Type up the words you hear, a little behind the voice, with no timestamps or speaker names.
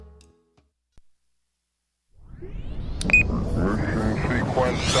Mission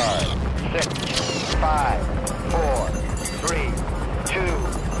sequence time. 6, 5, 4, 3, 2,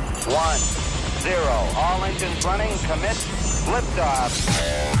 1, 0. All engines running. Commit. Liftoff.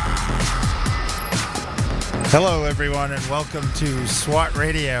 Hello, everyone, and welcome to SWAT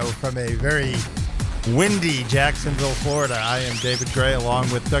Radio from a very windy Jacksonville, Florida. I am David Gray,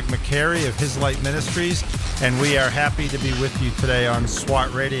 along with Doug McCary of His Light Ministries, and we are happy to be with you today on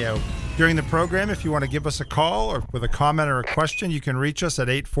SWAT Radio. During the program, if you want to give us a call or with a comment or a question, you can reach us at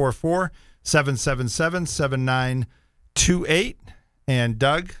 844-777-7928. And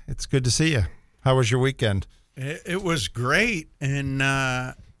Doug, it's good to see you. How was your weekend? It was great. And,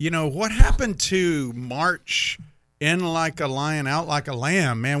 what happened to March in like a lion, out like a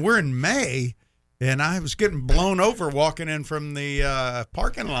lamb? Man, we're in May, and I was getting blown over walking in from the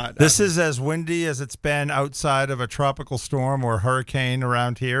parking lot. This is as windy as it's been outside of a tropical storm or hurricane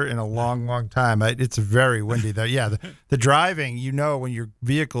around here in a long, long time. It's very windy, though. Yeah, the driving, when your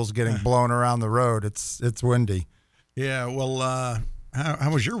vehicle's getting blown around the road, it's windy. Yeah, well,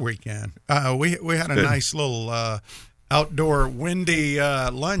 how was your weekend? We had a nice little outdoor windy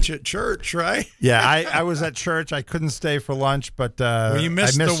lunch at church, right? Yeah, I was at church. I couldn't stay for lunch, but you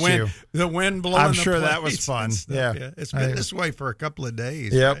missed I missed the wind. you. The wind blowing. I'm sure that was fun. Yeah, it's been this way for a couple of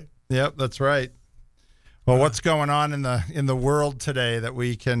days. Yep, right? Yep, that's right. Well, what's going on in the world today that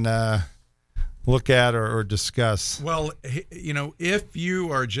we can look at or discuss? Well, if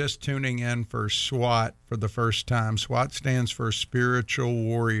you are just tuning in for SWAT for the first time, SWAT stands for Spiritual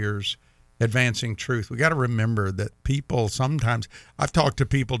Warriors Advancing Truth. We got to remember that people sometimes, I've talked to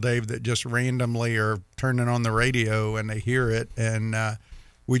people, Dave, that just randomly are turning on the radio and they hear it, and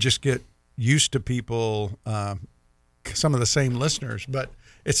we just get used to people, some of the same listeners, but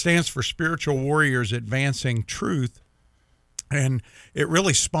it stands for Spiritual Warriors Advancing Truth. And it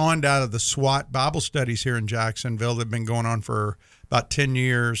really spawned out of the SWAT Bible studies here in Jacksonville that have been going on for about 10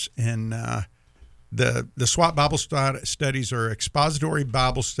 years. And the SWAT Bible studies are expository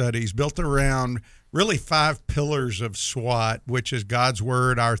Bible studies built around really 5 pillars of SWAT, which is God's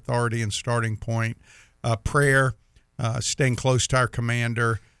Word, our authority and starting point, prayer, staying close to our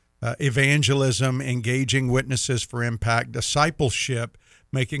commander, evangelism, engaging witnesses for impact, discipleship,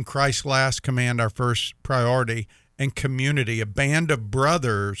 making Christ's last command our first priority, and community, a band of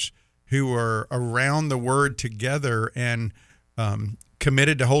brothers who are around the Word together and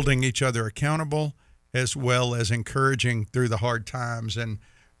committed to holding each other accountable, as well as encouraging through the hard times. And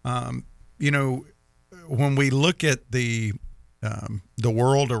when we look at the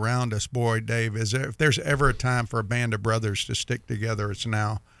world around us, boy, Dave, if there's ever a time for a band of brothers to stick together, it's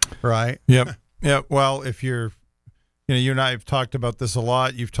now, right? Yep. Yeah. Well, if you and I have talked about this a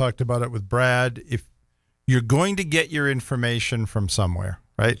lot. You've talked about it with Brad. If you're going to get your information from somewhere,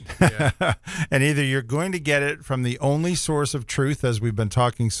 right? Yeah. And either you're going to get it from the only source of truth, as we've been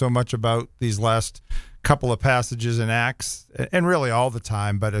talking so much about these last couple of passages in Acts, and really all the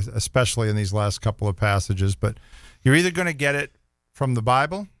time, but especially in these last couple of passages. But you're either going to get it from the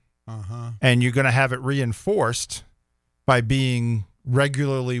Bible, and you're going to have it reinforced by being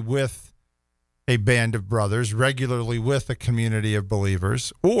regularly with a band of brothers, regularly with a community of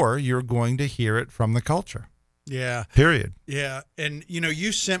believers, or you're going to hear it from the culture. Yeah. Period. Yeah. And,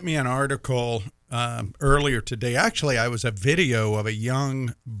 you sent me an article earlier today. Actually, I was a video of a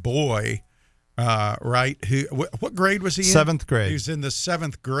young boy, right? What grade was he in? 7th grade. He was in the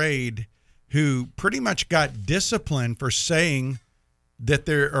 7th grade, who pretty much got disciplined for saying that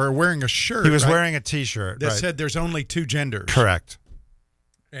wearing a shirt. He was right, wearing a T-shirt that said there's only 2 genders. Correct.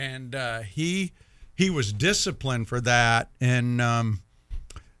 And he was disciplined for that. And,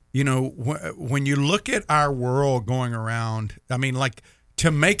 when you look at our world going around, I mean, like, to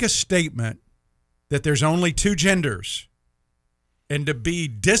make a statement that there's only 2 genders and to be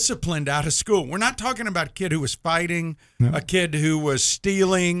disciplined out of school. We're not talking about a kid who was fighting, a kid who was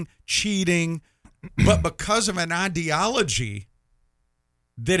stealing, cheating, but because of an ideology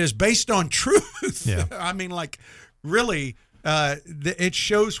that is based on truth. Yeah. I mean, like, really, it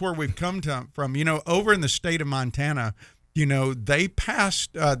shows where we've come from. Over in the state of Montana, they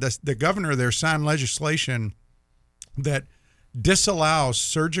passed, the governor there signed legislation that disallows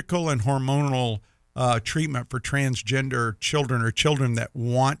surgical and hormonal treatment for transgender children or children that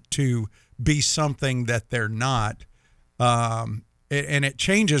want to be something that they're not. And it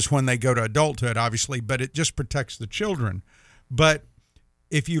changes when they go to adulthood, obviously, but it just protects the children. But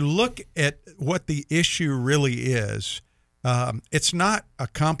if you look at what the issue really is, it's not a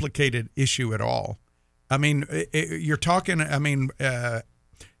complicated issue at all. I mean, you're talking, XX,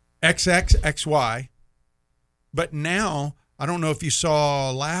 XY, but now, I don't know if you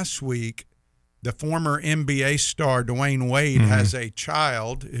saw last week, the former NBA star Dwayne Wade has a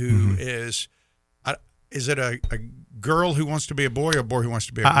child who is it a girl who wants to be a boy or a boy who wants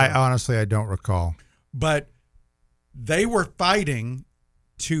to be a girl? I honestly, I don't recall. But they were fighting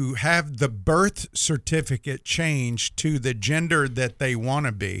to have the birth certificate changed to the gender that they want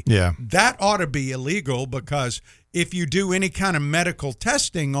to be. Yeah. That ought to be illegal, because if you do any kind of medical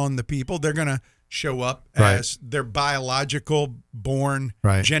testing on the people, they're going to show up as their biological born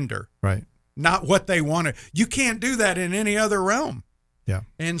gender. Right. Not what they want to. You can't do that in any other realm. Yeah.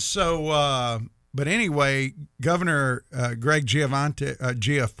 And so, but anyway, Governor Greg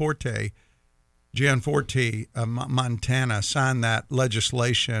Gianforte of Montana signed that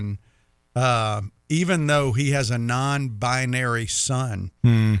legislation, even though he has a non-binary son.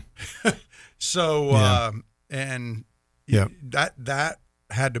 So, and that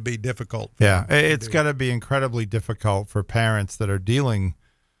had to be difficult. It's got to be incredibly difficult for parents that are dealing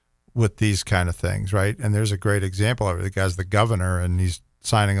with these kind of things, right? And there's a great example of it. The guy's the governor, and he's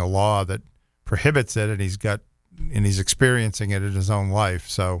signing a law that prohibits it, and he's experiencing it in his own life.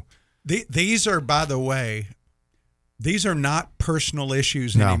 So these are, by the way, these are not personal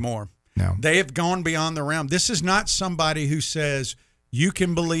issues anymore. No, they have gone beyond the realm. This is not somebody who says you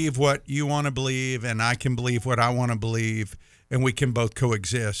can believe what you want to believe, and I can believe what I want to believe, and we can both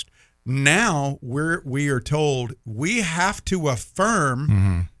coexist. Now we are told we have to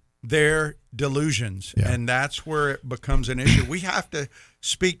affirm their delusions, and that's where it becomes an issue. We have to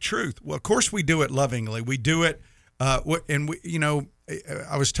speak truth. Well, of course we do it lovingly. We do it, and we,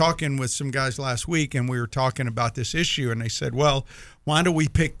 I was talking with some guys last week, and we were talking about this issue, and they said, well, why do we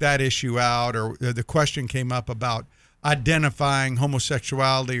pick that issue out? Or the question came up about identifying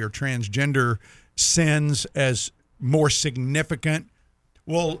homosexuality or transgender sins as more significant.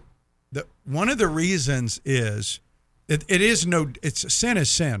 Well, one of the reasons is sin is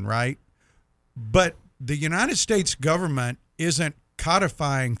sin, right? But the United States government isn't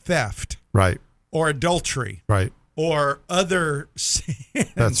codifying theft, right, or adultery, right, or other sins.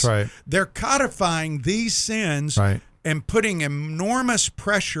 That's right. They're codifying these sins, right, and putting enormous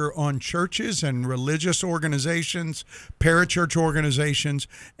pressure on churches and religious organizations, parachurch organizations,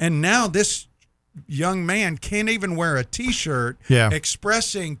 and now this young man can't even wear a T-shirt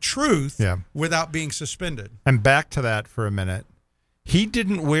expressing truth without being suspended. And back to that for a minute. He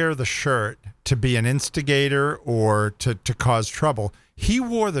didn't wear the shirt to be an instigator or to cause trouble. He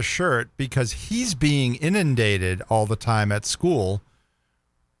wore the shirt because he's being inundated all the time at school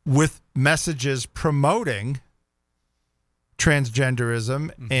with messages promoting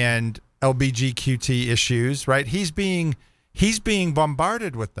transgenderism and LGBTQ issues, right? He's being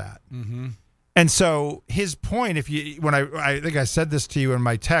bombarded with that. And so his point, I think I said this to you in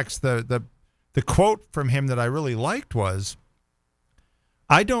my text, the quote from him that I really liked was,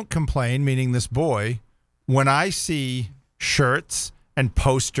 I don't complain, meaning this boy, when I see shirts and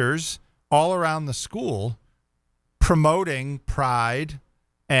posters all around the school promoting pride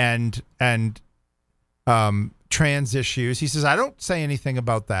and trans issues. He says, I don't say anything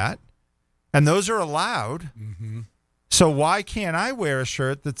about that. And those are allowed. So why can't I wear a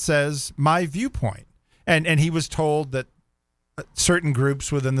shirt that says my viewpoint? And he was told that certain groups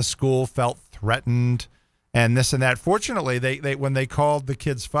within the school felt threatened and this and that. Fortunately, they when they called the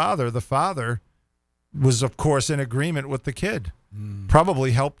kid's father, the father was, of course, in agreement with the kid.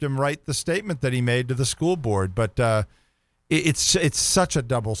 Probably helped him write the statement that he made to the school board. But it's such a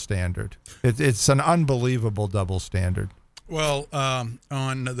double standard. It's an unbelievable double standard. Well,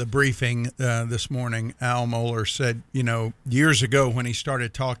 on the briefing this morning, Al Mohler said, years ago when he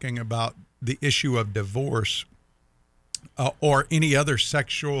started talking about the issue of divorce or any other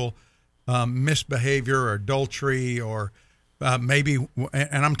sexual misbehavior or adultery or maybe,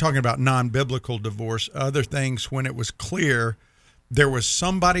 and I'm talking about non-biblical divorce, other things, when it was clear there was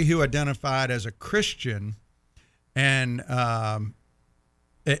somebody who identified as a Christian and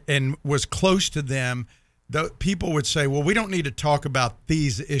was close to them, the people would say, well, we don't need to talk about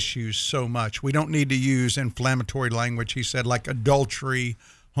these issues so much. We don't need to use inflammatory language, he said, like adultery,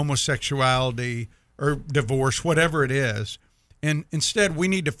 homosexuality, or divorce, whatever it is. And instead, we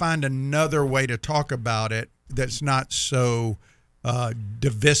need to find another way to talk about it that's not so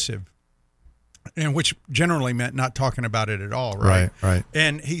divisive, and which generally meant not talking about it at all, right? Right.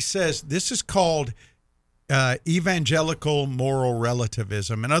 And he says this is called evangelical moral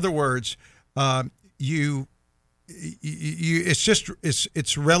relativism. In other words,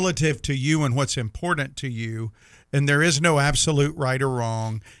 it's relative to you and what's important to you, and there is no absolute right or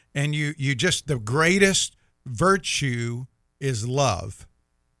wrong. And you just, the greatest virtue is love,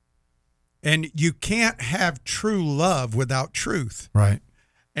 and you can't have true love without truth. Right.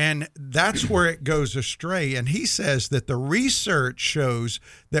 And that's where it goes astray. And he says that the research shows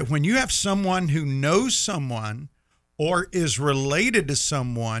that when you have someone who knows someone or is related to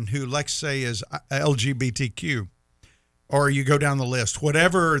someone who, let's say, is LGBTQ, or you go down the list,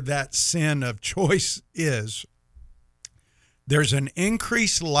 whatever that sin of choice is, there's an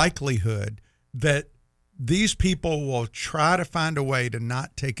increased likelihood that these people will try to find a way to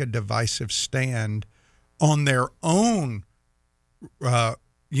not take a divisive stand on their own,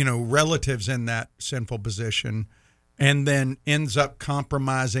 relatives in that sinful position, and then ends up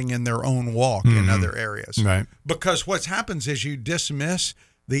compromising in their own walk in other areas. Right. Because what happens is you dismiss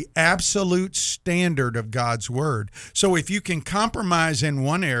the absolute standard of God's word. So if you can compromise in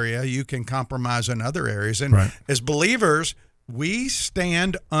one area, you can compromise in other areas. And as believers, we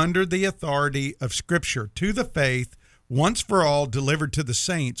stand under the authority of Scripture to the faith once for all delivered to the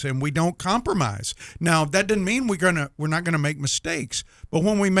saints, and we don't compromise. Now, that doesn't mean we're not going to make mistakes, but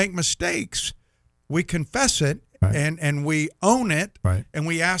when we make mistakes, we confess it and we own it, and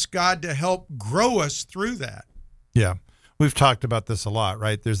we ask God to help grow us through that. Yeah. We've talked about this a lot,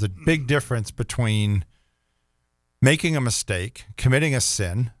 right? There's a big difference between making a mistake, committing a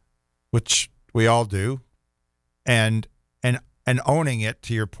sin, which we all do, and owning it,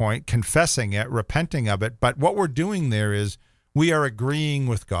 to your point, confessing it, repenting of it. But what we're doing there is we are agreeing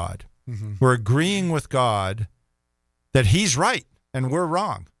with God. Mm-hmm. We're agreeing with God that he's right and we're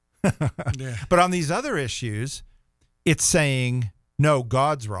wrong. Yeah. But on these other issues, it's saying, no,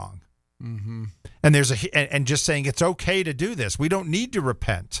 God's wrong. Mm-hmm. And and just saying it's okay to do this. We don't need to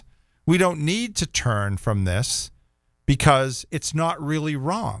repent. We don't need to turn from this because it's not really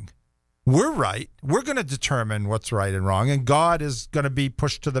wrong. We're right. We're going to determine what's right and wrong, and God is going to be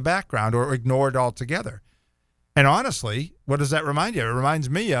pushed to the background or ignored altogether. And honestly, what does that remind you? It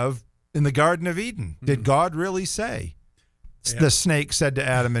reminds me of in the Garden of Eden. Did God really say? Yeah. The snake said to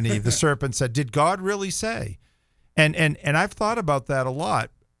Adam and Eve. The serpent said, did God really say? And I've thought about that a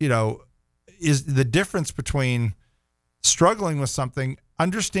lot. Is the difference between struggling with something,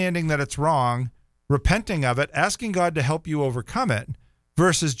 understanding that it's wrong, repenting of it, asking God to help you overcome it,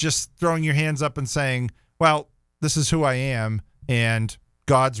 versus just throwing your hands up and saying, well, this is who I am, and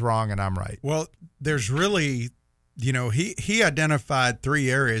God's wrong and I'm right. Well, there's really, he identified three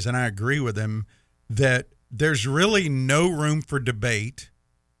areas, and I agree with him, that there's really no room for debate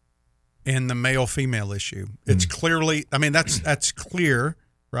in the male-female issue. It's clearly, that's clear,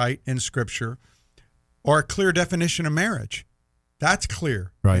 right, in Scripture, or a clear definition of marriage. That's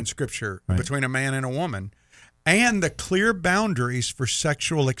clear in Scripture between a man and a woman. And the clear boundaries for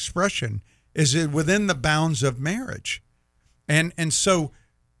sexual expression is within the bounds of marriage. And so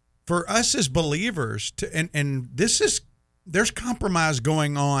for us as believers, there's compromise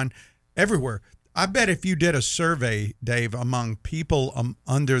going on everywhere. I bet if you did a survey, Dave, among people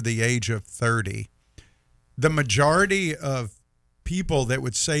under the age of 30, the majority of people that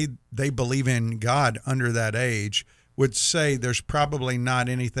would say they believe in God under that age would say there's probably not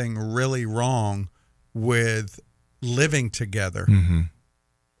anything really wrong with living together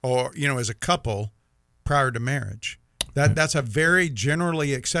or, as a couple prior to marriage. That's a very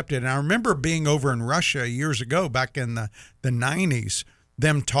generally accepted. And I remember being over in Russia years ago, back in the 90s,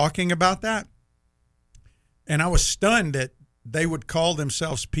 them talking about that. And I was stunned that they would call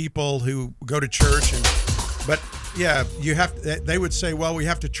themselves people who go to church. But yeah, they would say, well, we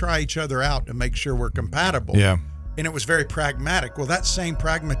have to try each other out to make sure we're compatible. Yeah. And it was very pragmatic. Well, that same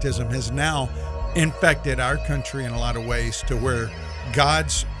pragmatism has now infected our country in a lot of ways to where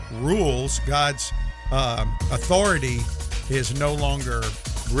God's rules, God's authority is no longer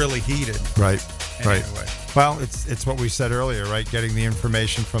really heeded. Right. Anyway. Well, it's what we said earlier, right? Getting the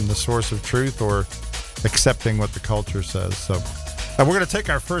information from the source of truth or accepting what the culture says. So we're going to take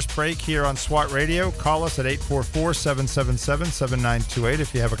our first break here on SWAT Radio. Call us at 844-777-7928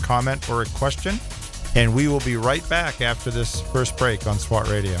 if you have a comment or a question. And we will be right back after this first break on SWAT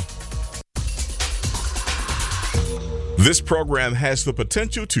Radio. This program has the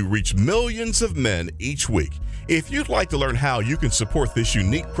potential to reach millions of men each week. If you'd like to learn how you can support this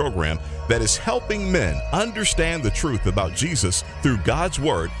unique program that is helping men understand the truth about Jesus through God's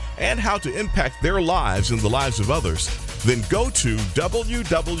Word and how to impact their lives and the lives of others, then go to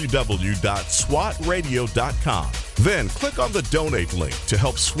www.swatradio.com. Then click on the donate link to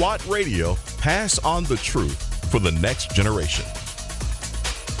help SWAT Radio pass on the truth for the next generation.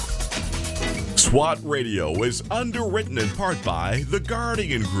 SWAT Radio is underwritten in part by The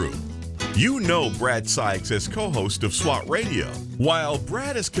Guardian Group. You know Brad Sykes as co-host of SWAT Radio. While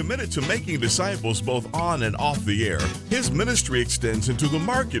Brad is committed to making disciples both on and off the air, his ministry extends into the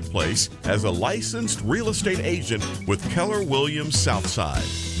marketplace as a licensed real estate agent with Keller Williams Southside.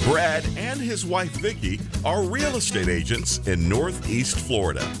 Brad and his wife Vicki are real estate agents in Northeast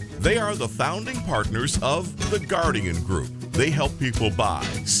Florida. They are the founding partners of the Guardian Group. They help people buy,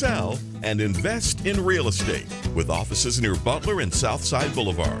 sell, and invest in real estate with offices near Butler and Southside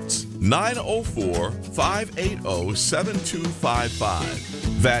Boulevards.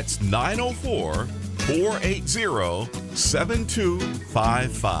 904-580-7255. That's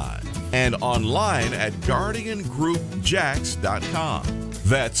 904-480-7255. And online at GuardianGroupJax.com.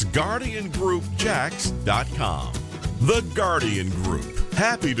 That's GuardianGroupJax.com. The Guardian Group.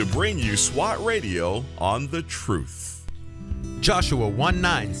 Happy to bring you SWAT Radio on the truth. Joshua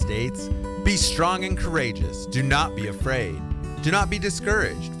 1:9 states, "Be strong and courageous. Do not be afraid. Do not be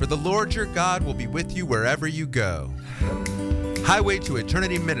discouraged, for the Lord your God will be with you wherever you go." Highway to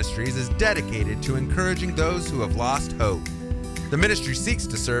Eternity Ministries is dedicated to encouraging those who have lost hope. The ministry seeks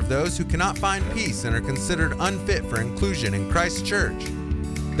to serve those who cannot find peace and are considered unfit for inclusion in Christ's church.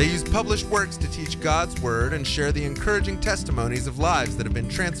 They use published works to teach God's Word and share the encouraging testimonies of lives that have been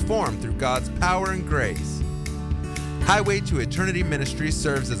transformed through God's power and grace. Highway to Eternity Ministries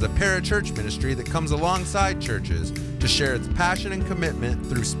serves as a parachurch ministry that comes alongside churches to share its passion and commitment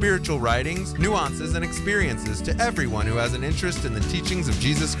through spiritual writings, nuances, and experiences to everyone who has an interest in the teachings of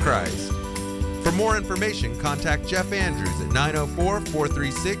Jesus Christ. For more information, contact Jeff Andrews at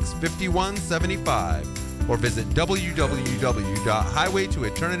 904-436-5175 or visit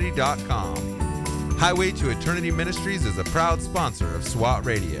www.highwaytoeternity.com. Highway to Eternity Ministries is a proud sponsor of SWAT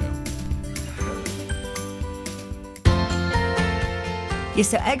Radio. Yeah,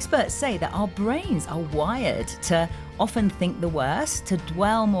 so experts say that our brains are wired to often think the worst, to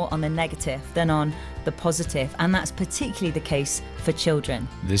dwell more on the negative than on the positive, and that's particularly the case for children.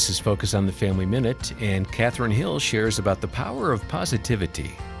 This is Focus on the Family Minute, and Catherine Hill shares about the power of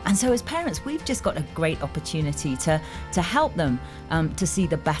positivity. And so as parents, we've just got a great opportunity to help them to see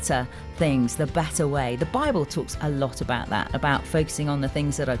the better things, the better way. The Bible talks a lot about that, about focusing on the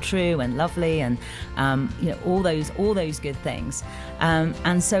things that are true and lovely and all those good things.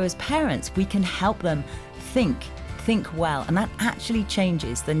 And so as parents, we can help them think well, and that actually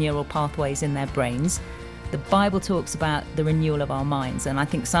changes the neural pathways in their brains. The Bible talks about the renewal of our minds, and I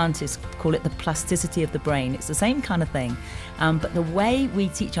think scientists call it the plasticity of the brain. It's the same kind of thing. But the way we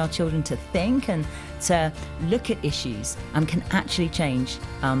teach our children to think and to look at issues can actually change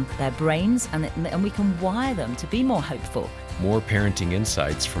their brains, and we can wire them to be more hopeful. More parenting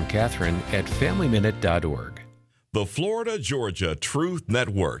insights from Catherine at FamilyMinute.org. The Florida Georgia Truth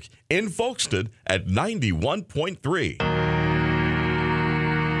Network in Folkestone at 91.3.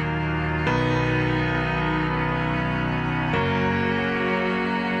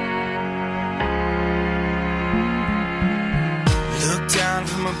 Look down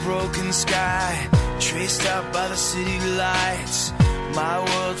from a broken sky, traced out by the city lights. My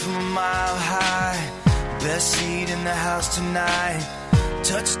world from a mile high, best seat in the house tonight.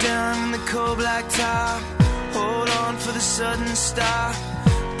 Touchdown in the cold black top. Hold on for the sudden stop.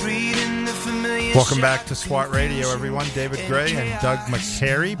 Breathe in the familiar. Welcome back to SWAT Radio, everyone. David Gray and Doug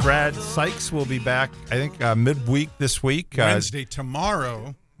McCary. Brad Sykes will be back, I think, midweek this week. Wednesday,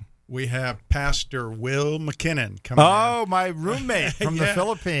 tomorrow, we have Pastor Will McKinnon coming in. Oh, my roommate from the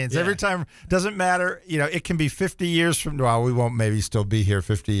Philippines. Yeah. Every time, doesn't matter, it can be 50 years from now. Well, we won't maybe still be here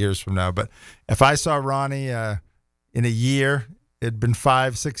 50 years from now. But if I saw Ronnie in a year, it'd been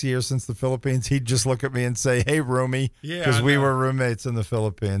 5-6 years since the Philippines, he'd just look at me and say, "Hey, roomie," because we were roommates in the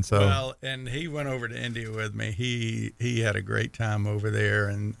Philippines. So. Well, and he went over to India with me. He had a great time over there,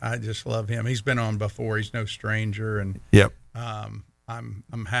 and I just love him. He's been on before. He's no stranger, and Yep. I'm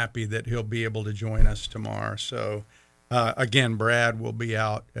happy that he'll be able to join us tomorrow. So, again, Brad will be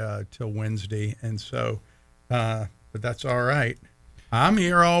out till Wednesday, and so, but that's all right. I'm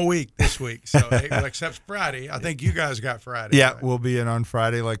here all week this week, so except Friday. I think you guys got Friday. Yeah, right? we'll be in on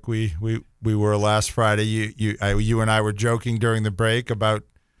Friday like we were last Friday. You and I were joking during the break about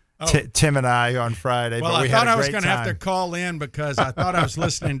Tim and I on Friday. Well, but we I thought had a I was great going to have to time. call in because I thought I was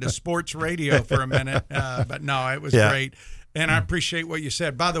listening to sports radio for a minute, but no, it was great. And I appreciate what you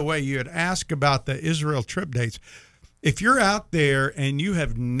said. By the way, you had asked about the Israel trip dates. If you're out there and you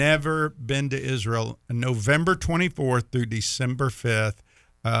have never been to Israel, November 24th through December 5th,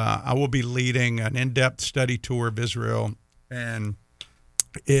 I will be leading an in-depth study tour of Israel. And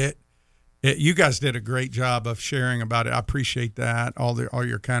you guys did a great job of sharing about it. I appreciate that, all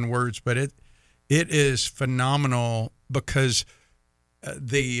your kind words. But it is phenomenal because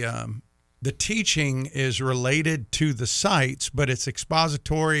the the teaching is related to the sites, but it's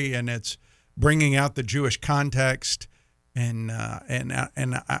expository and it's bringing out the Jewish context. And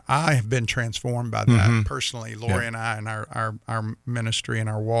I have been transformed by that personally, Lori and I, and our ministry and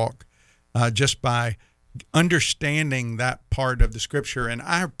our walk, just by understanding that part of the scripture. And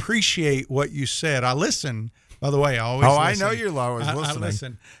I appreciate what you said. I listen, by the way. I always listen. I know you're always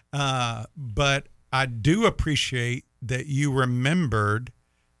listening. I listen, but I do appreciate that you remembered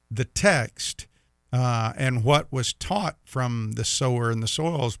the text and what was taught from the sower and the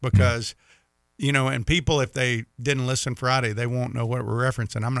soils, because and people, if they didn't listen Friday, they won't know what we're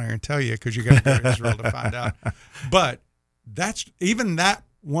referencing. I'm not going to tell you because you got to go to Israel to find out. But even that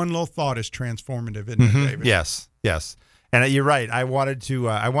one little thought is transformative, isn't it, David? Yes. And you're right. I wanted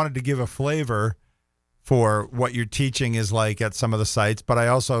to give a flavor for what your teaching is like at some of the sites, but I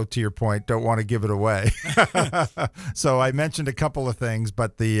also, to your point, don't want to give it away. So I mentioned a couple of things,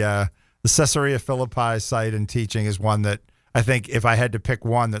 but the Caesarea Philippi site and teaching is one that I think if I had to pick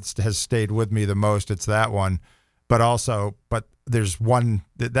one that has stayed with me the most, it's that one. But there's one,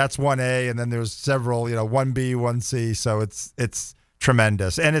 that's 1A, and then there's several, 1B, 1C. So it's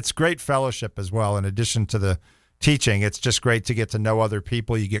tremendous. And it's great fellowship as well. In addition to the teaching, it's just great to get to know other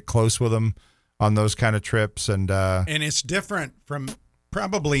people. You get close with them on those kind of trips. And it's different from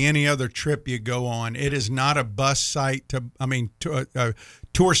probably any other trip you go on. It is not a bus site to a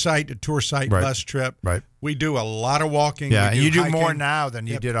tour site to tour site bus trip. Right. We do a lot of walking. Yeah, and you do more now than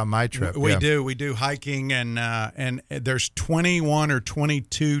you did on my trip. We do. We do hiking, and there's 21 or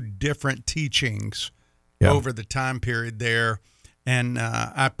 22 different teachings over the time period there. And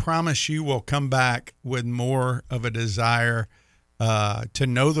I promise you will come back with more of a desire to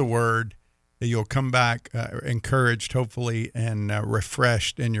know the Word. You'll come back encouraged, hopefully, and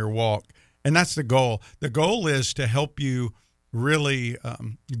refreshed in your walk. And that's the goal. The goal is to help you really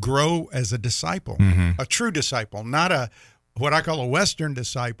grow as a disciple, a true disciple, not what I call a Western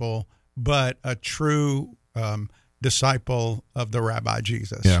disciple, but a true disciple of the Rabbi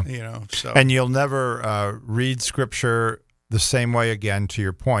Jesus. Yeah. So. And you'll never read Scripture the same way again, to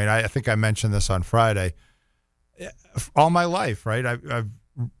your point. I think I mentioned this on Friday. All my life, right? I've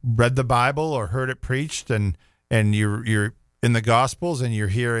read the Bible or heard it preached, and you're in the Gospels and you're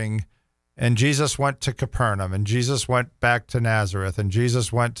hearing, and Jesus went to Capernaum, and Jesus went back to Nazareth, and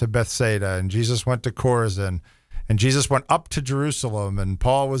Jesus went to Bethsaida, and Jesus went to Chorazin, and Jesus went up to Jerusalem, and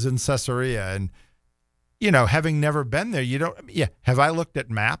Paul was in Caesarea. And having never been there, have I looked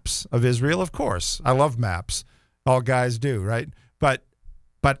at maps of Israel? Of course. I love maps. All guys do, right? But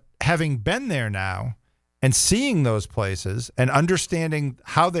having been there now and seeing those places and understanding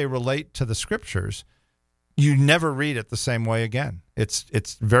how they relate to the Scriptures, you never read it the same way again.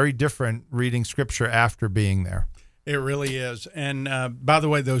 It's very different reading Scripture after being there. It really is. And by the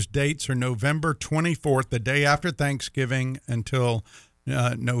way, those dates are November 24th, the day after Thanksgiving, until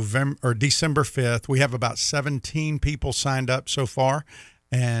December 5th. We have about 17 people signed up so far,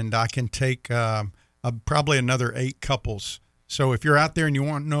 and I can take probably another 8 couples. So if you're out there and you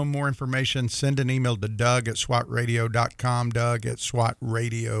want to know more information, send an email to Doug@SWATradio.com,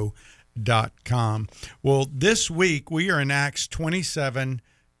 Doug@SWATradio.com. Well, this week we are in Acts 27.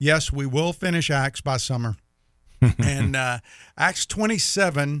 Yes, we will finish Acts by summer. And Acts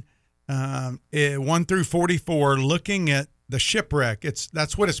 27, 1 through 44, looking at the shipwreck.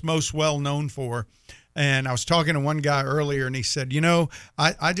 That's what it's most well known for. And I was talking to one guy earlier, and he said,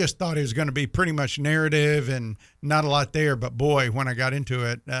 I just thought it was going to be pretty much narrative and not a lot there. But, boy, when I got into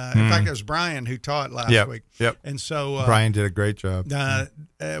it, in fact, it was Brian who taught last week. Yep. And so Brian did a great job.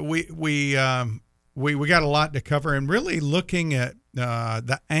 We got a lot to cover, and really looking at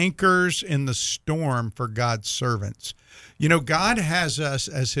the anchors in the storm for God's servants. God has us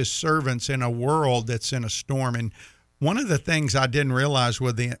as his servants in a world that's in a storm. And one of the things I didn't realize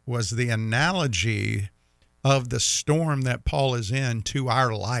was the analogy of the storm that Paul is in to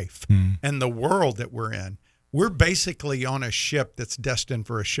our life and the world that we're in. We're basically on a ship that's destined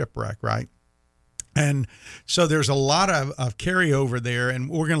for a shipwreck, right? And so there's a lot of carryover there, and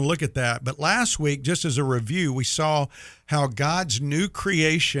we're going to look at that. But last week, just as a review, we saw how God's new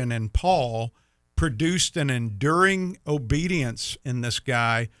creation in Paul produced an enduring obedience in this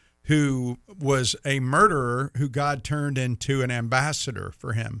guy who was a murderer who God turned into an ambassador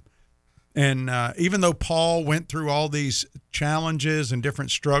for him. And even though Paul went through all these challenges and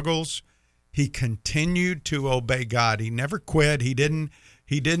different struggles, he continued to obey God. He never quit. He didn't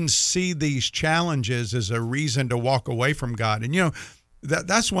see these challenges as a reason to walk away from God. And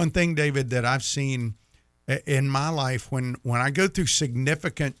that's one thing, David, that I've seen in my life. When I go through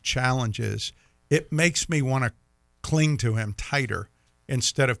significant challenges, it makes me want to cling to him tighter.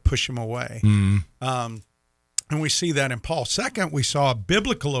 instead of push them away. And we see that in Paul. Second, we saw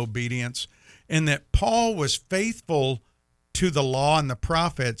biblical obedience in that Paul was faithful to the law and the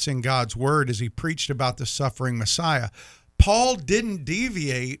prophets in God's word as he preached about the suffering Messiah. Paul didn't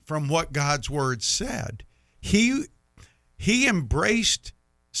deviate from what God's word said. He embraced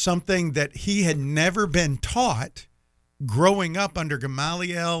something that he had never been taught growing up under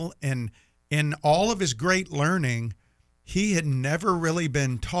Gamaliel, and in all of his great learning, he had never really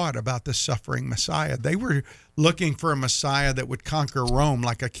been taught about the suffering Messiah. They were looking for a Messiah that would conquer Rome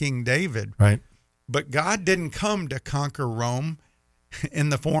like a King David. Right. But God didn't come to conquer Rome in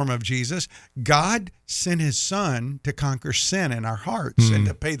the form of Jesus. God sent his son to conquer sin in our hearts and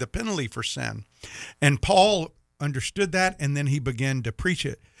to pay the penalty for sin. And Paul understood that, and then he began to preach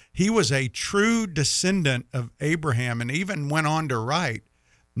it. He was a true descendant of Abraham, and even went on to write,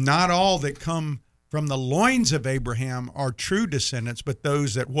 not all that come from the loins of Abraham are true descendants, but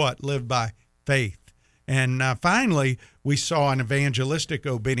those that live by faith. And finally, we saw an evangelistic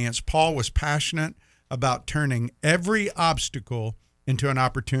obedience. Paul was passionate about turning every obstacle into an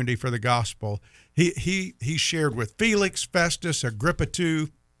opportunity for the gospel. He shared with Felix, Festus, Agrippa II,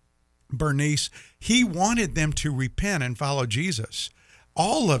 Bernice. He wanted them to repent and follow Jesus,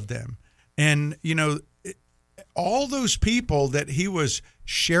 all of them. And, all those people that he was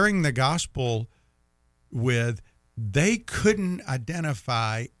sharing the gospel with, they couldn't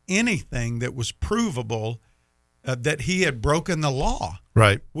identify anything that was provable that he had broken the law.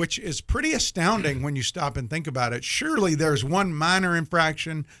 Right. Which is pretty astounding when you stop and think about it. Surely there's one minor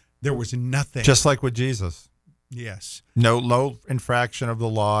infraction. There was nothing. Just like with Jesus. Yes. No low infraction of the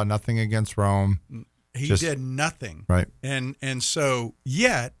law, nothing against Rome. He did nothing. Right. And so,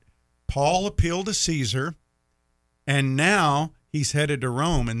 yet, Paul appealed to Caesar, and now he's headed to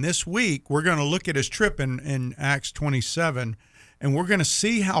Rome. And this week, we're going to look at his trip in Acts 27, and we're going to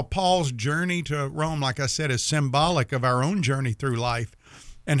see how Paul's journey to Rome, like I said, is symbolic of our own journey through life,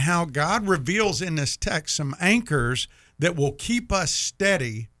 and how God reveals in this text some anchors that will keep us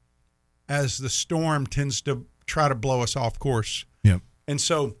steady as the storm tends to try to blow us off course. Yep. And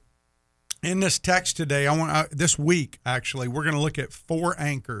so in this text today, this week, actually, we're going to look at 4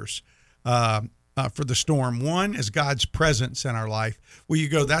 anchors for the storm. One is God's presence in our life. Well, you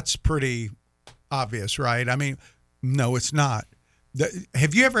go, that's pretty obvious, right? I mean, no, it's not.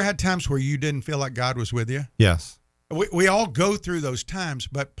 Have you ever had times where you didn't feel like God was with you? Yes. We all go through those times,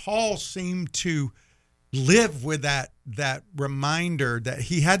 but Paul seemed to live with that reminder that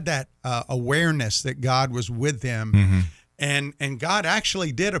he had that awareness that God was with him, and God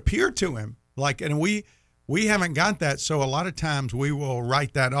actually did appear to him. And we haven't got that, so a lot of times we will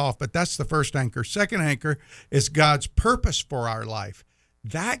write that off. But that's the first anchor. Second anchor is God's purpose for our life.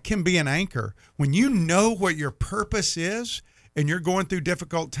 That can be an anchor when you know what your purpose is, and you're going through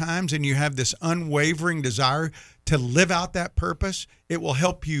difficult times, and you have this unwavering desire to live out that purpose. It will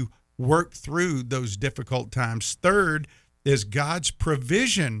help you work through those difficult times. Third is God's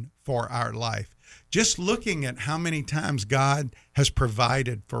provision for our life. Just looking at how many times God has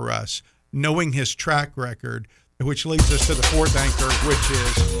provided for us, knowing his track record, which leads us to the fourth anchor, which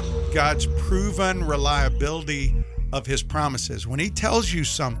is God's proven reliability of his promises. When he tells you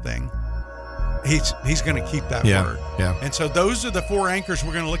something, he's going to keep that word. Yeah. And so those are the 4 anchors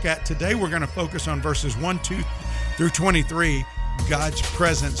we're going to look at today. We're going to focus on verses 1, 2 through 23, God's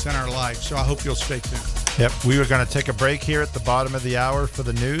presence in our life. So I hope you'll stay tuned. Yep. We are going to take a break here at the bottom of the hour for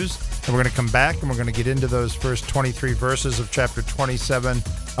the news, and we're going to come back and we're going to get into those first 23 verses of chapter 27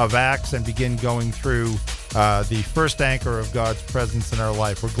 of Acts and begin going through the first anchor of God's presence in our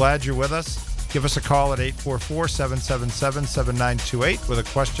life. We're glad you're with us. Give us a call at 844-777-7928 with a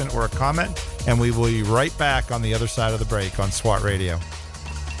question or a comment, and we will be right back on the other side of the break on SWAT Radio.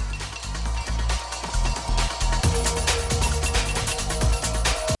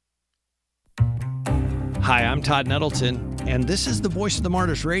 Hi, I'm Todd Nettleton, and this is the Voice of the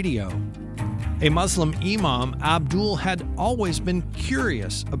Martyrs Radio. A Muslim imam, Abdul had always been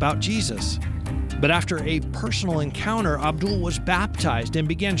curious about Jesus. But after a personal encounter, Abdul was baptized and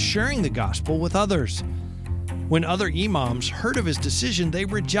began sharing the gospel with others. When other imams heard of his decision, they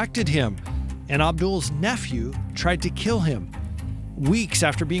rejected him, and Abdul's nephew tried to kill him. Weeks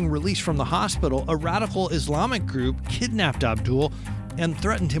after being released from the hospital, a radical Islamic group kidnapped Abdul and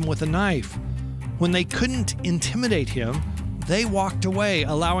threatened him with a knife. When they couldn't intimidate him, they walked away,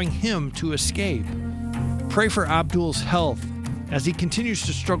 allowing him to escape. Pray for Abdul's health as he continues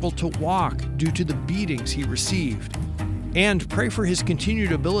to struggle to walk due to the beatings he received. And pray for his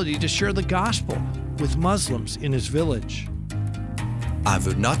continued ability to share the gospel with Muslims in his village. I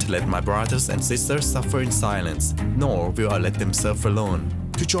will not let my brothers and sisters suffer in silence, nor will I let them suffer alone.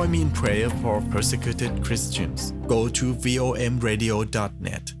 To join me in prayer for persecuted Christians, go to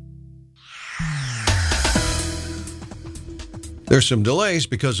vomradio.net. There's some delays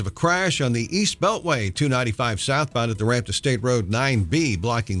because of a crash on the East Beltway, 295 southbound at the ramp to State Road 9B,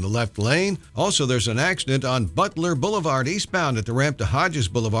 blocking the left lane. Also, there's an accident on Butler Boulevard eastbound at the ramp to Hodges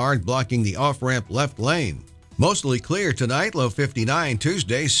Boulevard, blocking the off-ramp left lane. Mostly clear tonight, low 59.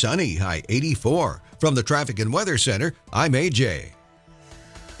 Tuesday, sunny, high 84. From the Traffic and Weather Center, I'm AJ.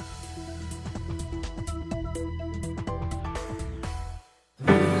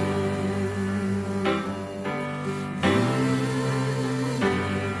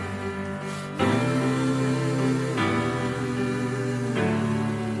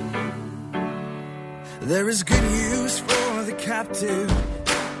 There is good news for the captive,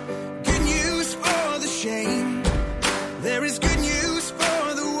 good news for the shame. There is good news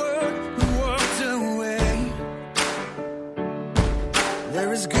for the one who walked away.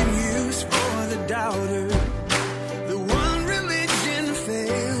 There is good news for the doubter, the one religion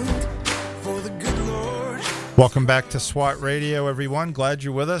failed, for the good Lord. Welcome back to SWAT Radio, everyone. Glad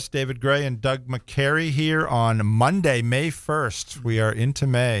you're with us. David Gray and Doug McCary here on Monday, May 1st. We are into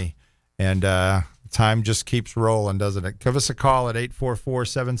May, and time just keeps rolling, doesn't it? Give us a call at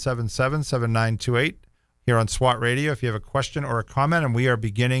 844-777-7928 here on SWAT Radio if you have a question or a comment. And we are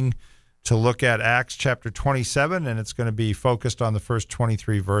beginning to look at Acts chapter 27, and it's going to be focused on the first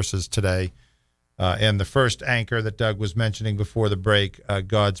 23 verses today. And the first anchor that Doug was mentioning before the break,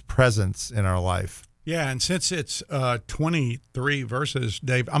 God's presence in our life. Yeah, and since it's 23 verses,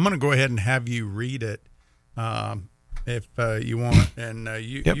 Dave, I'm going to go ahead and have you read it. If you want, and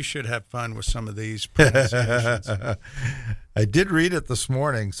you should have fun with some of these pronunciations. I did read it this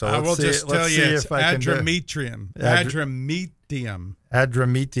morning, so I will just tell you it's Adramitium. Adramitium.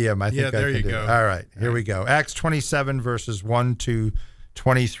 Adramitium, I think. Yeah, there you go. All right, here we go. Acts 27, verses 1 to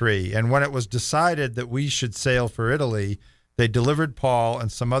 23. And when it was decided that we should sail for Italy, they delivered Paul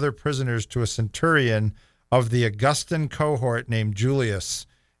and some other prisoners to a centurion of the Augustan cohort named Julius,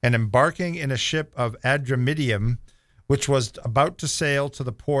 and embarking in a ship of Adramitium, which was about to sail to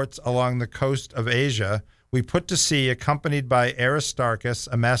the ports along the coast of Asia, we put to sea accompanied by Aristarchus,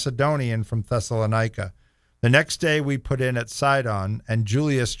 a Macedonian from Thessalonica. The next day we put in at Sidon, and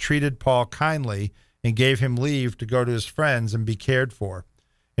Julius treated Paul kindly and gave him leave to go to his friends and be cared for.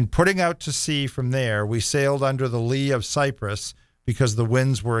 In putting out to sea from there, we sailed under the lee of Cyprus because the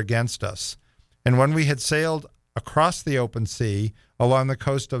winds were against us. And when we had sailed across the open sea along the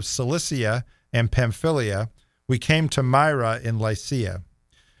coast of Cilicia and Pamphylia, we came to Myra in Lycia.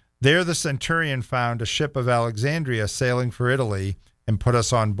 There the centurion found a ship of Alexandria sailing for Italy and put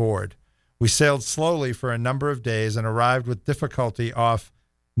us on board. We sailed slowly for a number of days and arrived with difficulty off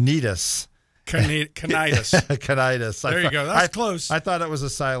Cnidus. Cnidus. There you go. That's close. I thought it was a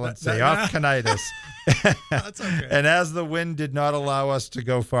silent C. Off Cnidus. That's okay. And as the wind did not allow us to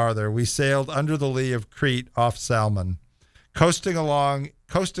go farther, we sailed under the lee of Crete off Salmon. Coasting along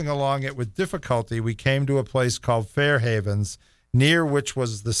it with difficulty, we came to a place called Fair Havens, near which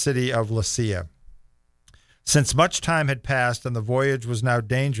was the city of Lasea. Since much time had passed and the voyage was now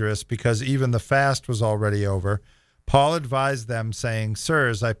dangerous because even the fast was already over, Paul advised them, saying,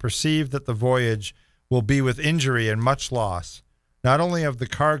 "Sirs, I perceive that the voyage will be with injury and much loss, not only of the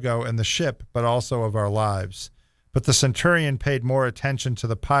cargo and the ship, but also of our lives." But the centurion paid more attention to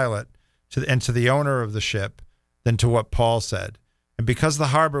the pilot and to the owner of the ship than to what Paul said. And because the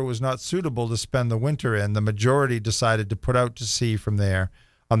harbor was not suitable to spend the winter in, the majority decided to put out to sea from there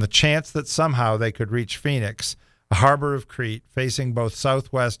on the chance that somehow they could reach Phoenix, a harbor of Crete facing both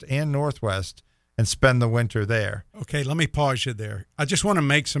southwest and northwest, and spend the winter there. Okay, let me pause you there. I just want to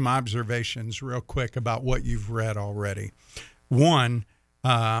make some observations real quick about what you've read already. One,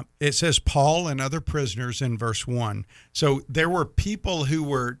 it says Paul and other prisoners in verse 1. So there were people who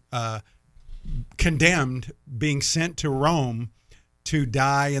were condemned, being sent to Rome to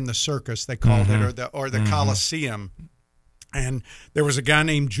die in the circus, they called it, or the Colosseum. And there was a guy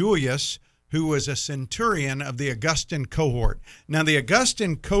named Julius who was a centurion of the Augustan cohort. Now, the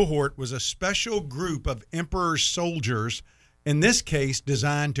Augustan cohort was a special group of emperor's soldiers, in this case,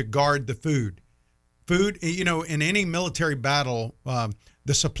 designed to guard the food. Food, you know, in any military battle,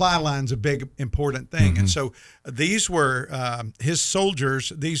 the supply line's a big, important thing. And so these were his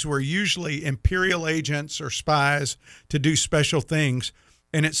soldiers. These were usually imperial agents or spies to do special things.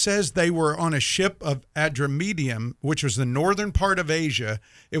 And it says they were on a ship of Adramitium, which was the northern part of Asia.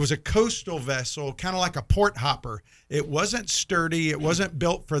 It was a coastal vessel, kind of like a port hopper. It wasn't sturdy. It wasn't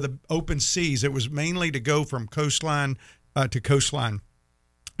built for the open seas. It was mainly to go from coastline to coastline.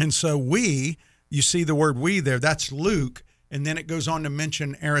 And so you see the word we there, that's Luke. And then it goes on to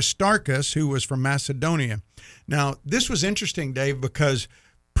mention Aristarchus, who was from Macedonia. Now, this was interesting, Dave, because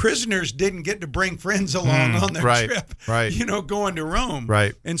prisoners didn't get to bring friends along on their trip, going to Rome.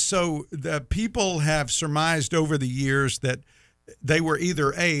 Right. And so the people have surmised over the years that they were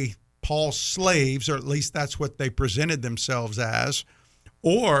either Paul's slaves, or at least that's what they presented themselves as,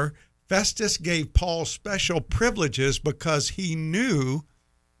 or Festus gave Paul special privileges because he knew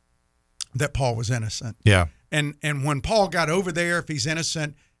that Paul was innocent. Yeah. And when Paul got over there, if he's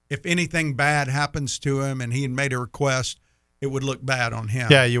innocent, if anything bad happens to him and he had made a request, it would look bad on him.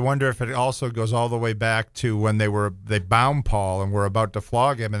 Yeah, you wonder if it also goes all the way back to when they bound Paul and were about to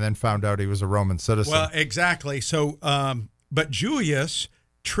flog him and then found out he was a Roman citizen. Well, exactly. So, but Julius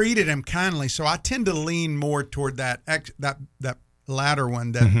treated him kindly. So I tend to lean more toward that latter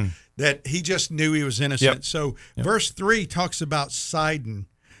one, that he just knew he was innocent. Yep. So verse 3 talks about Sidon,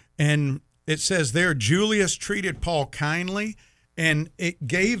 and it says there, Julius treated Paul kindly, and it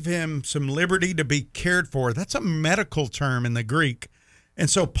gave him some liberty to be cared for. That's a medical term in the Greek. And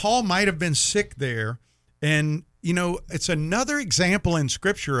so Paul might have been sick there. And, it's another example in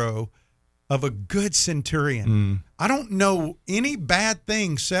Scripture of a good centurion. I don't know any bad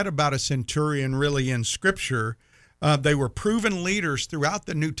thing said about a centurion really in Scripture. They were proven leaders throughout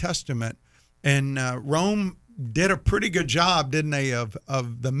the New Testament. And Rome did a pretty good job, didn't they, of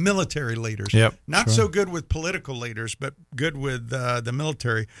the military leaders? Yep, Not so good with political leaders, but good with the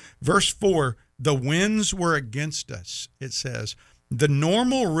military. Verse 4, the winds were against us, it says. The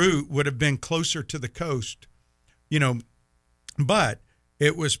normal route would have been closer to the coast, but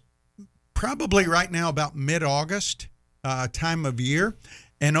it was probably right now about mid-August time of year.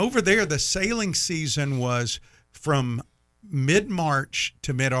 And over there, the sailing season was from mid-March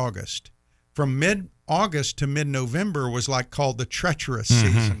to mid-August. From mid-August to mid-November was called the treacherous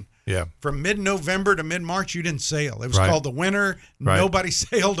season. Yeah. From mid-November to mid-March, you didn't sail. It was called the winter. Right. Nobody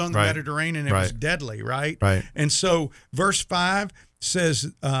sailed on the Right. Mediterranean. It was deadly, right? Right. And so verse 5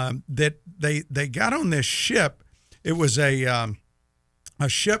 says that they got on this ship. It was a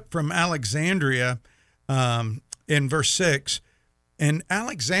ship from Alexandria in verse 6. And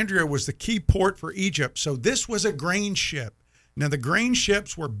Alexandria was the key port for Egypt. So this was a grain ship. Now, the grain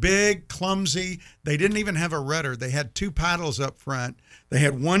ships were big, clumsy. They didn't even have a rudder. They had 2 paddles up front. They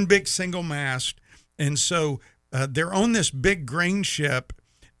had one big single mast. And so they're on this big grain ship.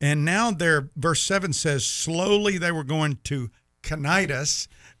 And now verse 7 says, slowly they were going to Cnidus.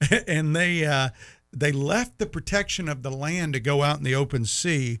 And they left the protection of the land to go out in the open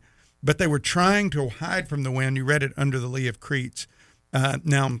sea. But they were trying to hide from the wind. You read it, under the lee of Crete.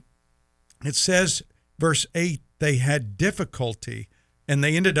 Now, it says, verse 8, they had difficulty, and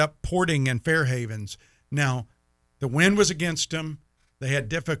they ended up porting in Fair Havens. Now, the wind was against them. They had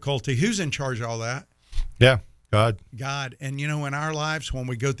difficulty. Who's in charge of all that? Yeah, God. God. And, in our lives, when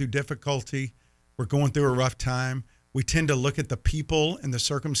we go through difficulty, we're going through a rough time, we tend to look at the people and the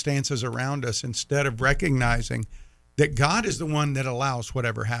circumstances around us instead of recognizing that God is the one that allows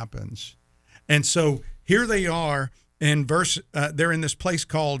whatever happens. And so here they are. In they're in this place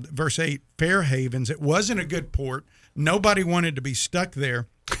called, verse 8, Fair Havens. It wasn't a good port. Nobody wanted to be stuck there.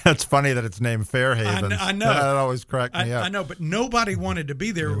 That's funny that it's named Fair Havens. I know. That always cracked me up. I know, but nobody wanted to be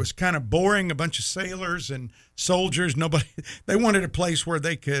there. It was kind of boring. A bunch of sailors and soldiers. They wanted a place where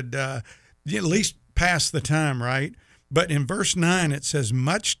they could at least pass the time, right? But in verse 9, it says,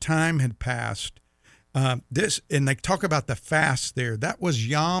 much time had passed. And they talk about the fast there. That was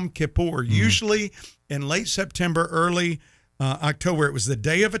Yom Kippur. Usually in late September, early October, it was the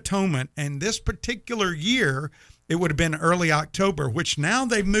Day of Atonement. And this particular year, it would have been early October, which now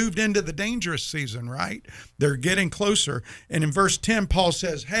they've moved into the dangerous season, right? They're getting closer. And in verse 10, Paul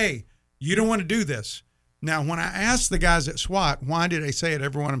says, hey, you don't want to do this. Now, when I asked the guys at SWAT, why did they say it?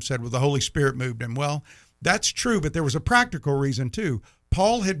 Every one of them said, well, the Holy Spirit moved him. Well, that's true, but there was a practical reason too.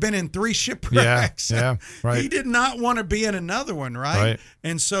 Paul had been in 3 shipwrecks. Yeah, right. He did not want to be in another one, right?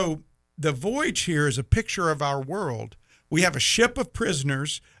 And so the voyage here is a picture of our world. We have a ship of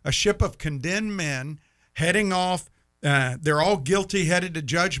prisoners, a ship of condemned men heading off. They're all guilty, headed to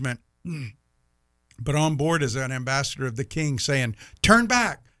judgment. But on board is an ambassador of the king saying, turn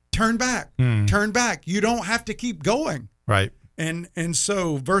back, turn back, turn back. You don't have to keep going. Right. And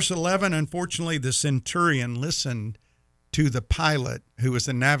so verse 11, unfortunately, the centurion listened to the pilot, who was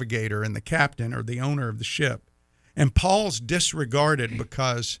the navigator, and the captain, or the owner of the ship. And Paul's disregarded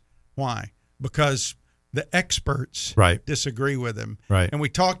because, why? Because the experts disagree with him. Right. And we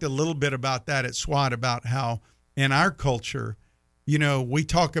talked a little bit about that at SWAT, about how in our culture, we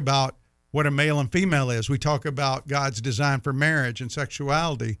talk about what a male and female is. We talk about God's design for marriage and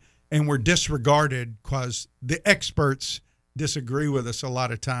sexuality, and we're disregarded because the experts disagree with us a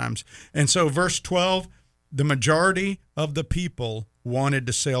lot of times. And so verse 12, the majority of the people wanted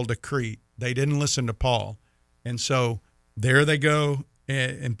to sail to Crete. They didn't listen to Paul. And so there they go,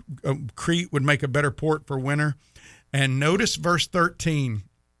 and Crete would make a better port for winter. And notice verse 13.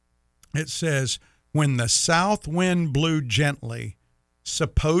 It says, when the south wind blew gently,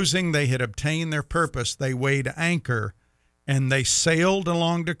 supposing they had obtained their purpose, they weighed anchor, and they sailed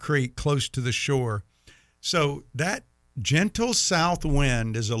along to Crete close to the shore. So that gentle south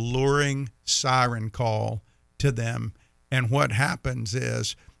wind is a luring siren call to them. And what happens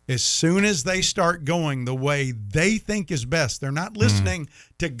is, as soon as they start going the way they think is best, they're not listening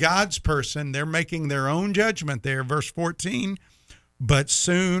to God's person. They're making their own judgment there. Verse 14, but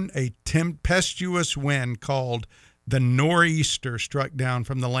soon a tempestuous wind called the nor'easter struck down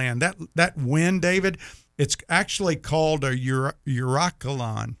from the land. That wind, David, it's actually called a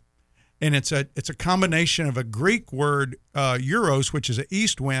Eurakalon. And it's a combination of a Greek word, euros, which is an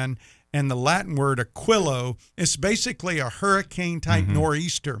east wind, and the Latin word aquilo. It's basically a hurricane-type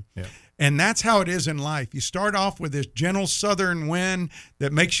nor'easter. Yeah. And that's how it is in life. You start off with this gentle southern wind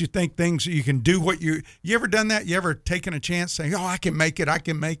that makes you think things, you can do what you ever done that? You ever taken a chance saying, I can make it?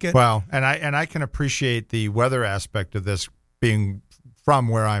 Well, and I can appreciate the weather aspect of this being from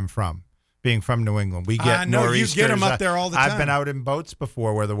where I'm from. Being from New England, we get nor'easters. You get them up there all the time. I've been out in boats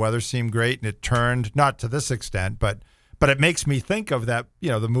before where the weather seemed great and it turned, not to this extent, but it makes me think of that,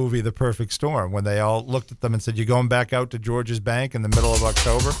 the movie The Perfect Storm, when they all looked at them and said, "You going back out to George's Bank in the middle of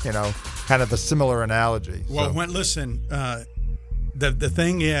October?" Kind of a similar analogy. Well, listen, the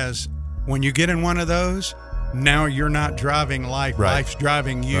thing is, when you get in one of those, now you're not driving life; right. Life's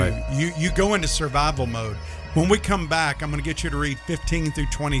driving you. Right. You go into survival mode. When we come back, I'm going to get you to read 15 through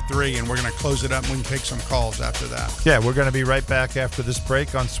 23, and we're going to close it up, and we can take some calls after that. Yeah, we're going to be right back after this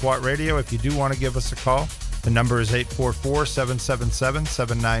break on SWAT Radio. If you do want to give us a call, the number is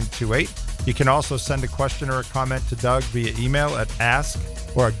 844-777-7928. You can also send a question or a comment to Doug via email at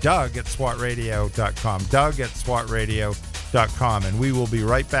Doug@SWATradio.com. Doug@SWATradio.com. And we will be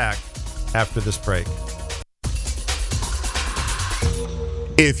right back after this break.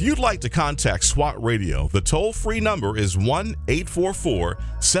 If you'd like to contact SWAT Radio, the toll-free number is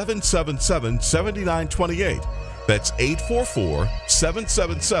 1-844-777-7928. That's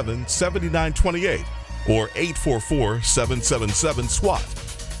 844-777-7928 or 844-777-SWAT.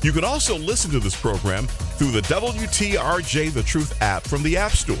 You can also listen to this program through the WTRJ The Truth app from the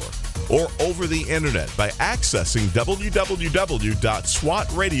App Store or over the internet by accessing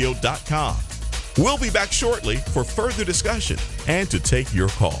www.swatradio.com. We'll be back shortly for further discussion and to take your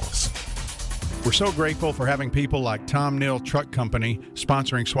calls. We're so grateful for having people like Tom Neal Truck Company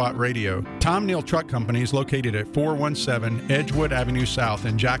sponsoring SWAT Radio. Tom Neal Truck Company is located at 417 Edgewood Avenue South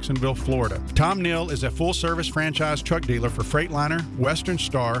in Jacksonville, Florida. Tom Neal is a full-service franchise truck dealer for Freightliner, Western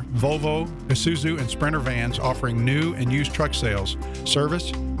Star, Volvo, Isuzu, and Sprinter vans, offering new and used truck sales,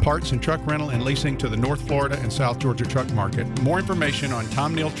 service, parts and truck rental and leasing to the North Florida and South Georgia truck market. More information on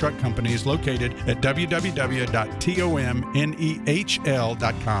Tom Neal Truck Company is located at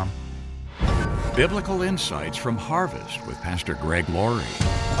www.tomnehl.com. Biblical Insights from Harvest with Pastor Greg Laurie.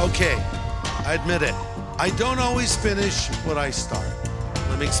 Okay, I admit it. I don't always finish what I start.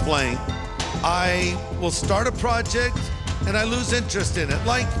 Let me explain. I will start a project and I lose interest in it.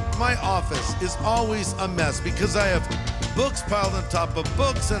 Like my office is always a mess because I have books piled on top of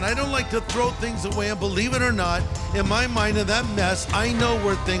books and I don't like to throw things away. And believe it or not, in my mind, in that mess, I know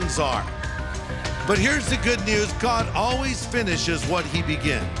where things are. But here's the good news. God always finishes what he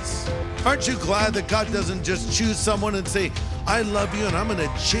begins. Aren't you glad that God doesn't just choose someone and say, I love you and I'm going to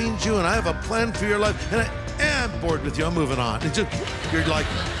change you and I have a plan for your life and I am bored with you, I'm moving on. It's just, you're like,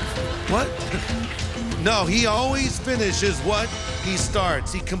 what? No, he always finishes what he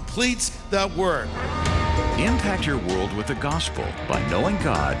starts. He completes that work. Impact your world with the gospel by knowing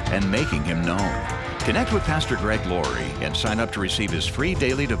God and making him known. Connect with Pastor Greg Laurie and sign up to receive his free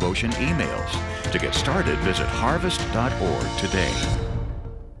daily devotion emails. To get started, visit harvest.org today.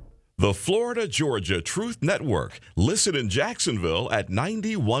 The Florida Georgia Truth Network. Listen in Jacksonville at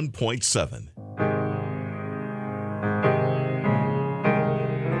 91.7.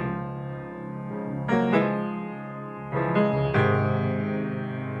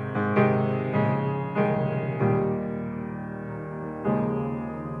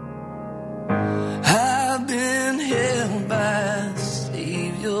 I've been held by the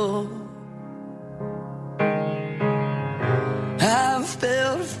Savior. I've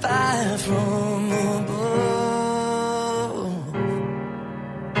felt fire from above.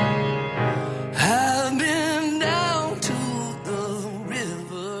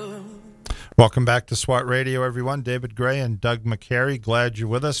 Welcome back to SWAT Radio, everyone. David Gray and Doug McCary, glad you're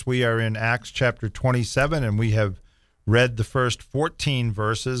with us. We are in Acts chapter 27, and we have read the first 14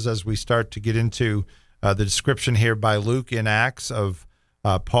 verses as we start to get into the description here by Luke in Acts of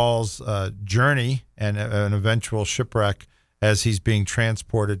Paul's journey and an eventual shipwreck as he's being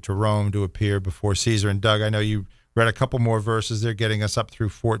transported to Rome to appear before Caesar. And Doug, I know you read a couple more verses. They're getting us up through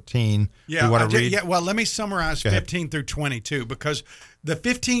 14. Yeah, you want to read? Yeah. Well, let me summarize 15 through 22, because the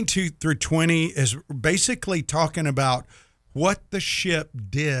 15 through 20 is basically talking about what the ship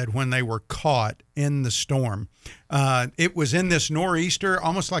did when they were caught in the storm. It was in this nor'easter,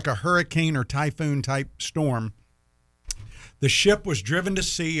 almost like a hurricane or typhoon type storm. The ship was driven to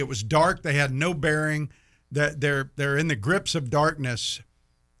sea. It was dark. They had no bearing. They're in the grips of darkness.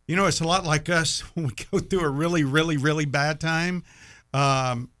 You know, it's a lot like us when we go through a really, really, really bad time.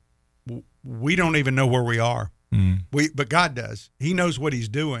 We don't even know where we are. But God does. He knows what he's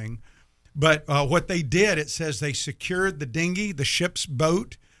doing. But what they did, it says they secured the dinghy, the ship's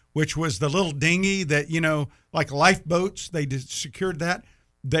boat, which was the little dinghy that, you know, like lifeboats. They secured that.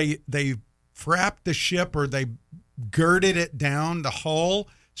 They frapped the ship, or they girded it down, the hull,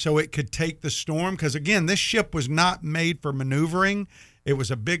 so it could take the storm. Because, again, this ship was not made for maneuvering. It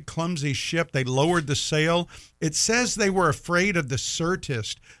was a big, clumsy ship. They lowered the sail. It says they were afraid of the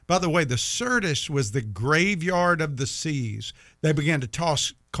Syrtis. By the way, the Syrtis was the graveyard of the seas. They began to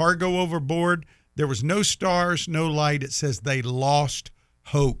toss cargo overboard. There was no stars, no light. It says they lost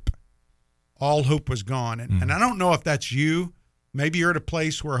hope. All hope was gone. And I don't know if that's you. Maybe you're at a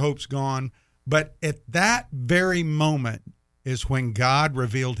place where hope's gone. But at that very moment is when God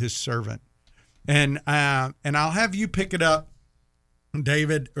revealed his servant. And I'll have you pick it up,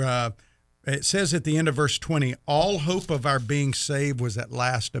 David. It says at the end of verse 20, all hope of our being saved was at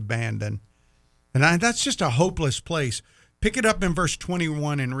last abandoned. And that's just a hopeless place. Pick it up in verse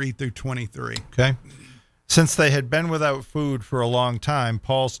 21 and read through 23. Okay. Since they had been without food for a long time,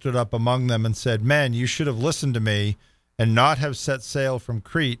 Paul stood up among them and said, men, you should have listened to me and not have set sail from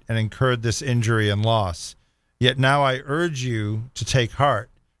Crete and incurred this injury and loss. Yet now I urge you to take heart,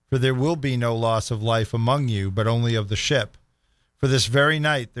 for there will be no loss of life among you, but only of the ship. For this very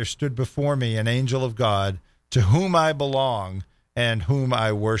night there stood before me an angel of God, to whom I belong and whom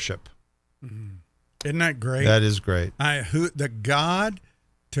I worship. Isn't that great? That is great. The God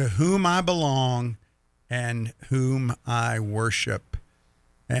to whom I belong and whom I worship.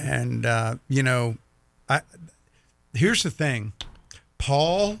 And, here's the thing.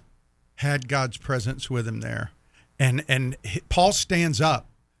 Paul had God's presence with him there. And Paul stands up.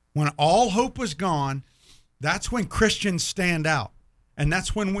 When all hope was gone, that's when Christians stand out. And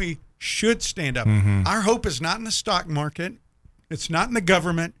that's when we should stand up. Our hope is not in the stock market. It's not in the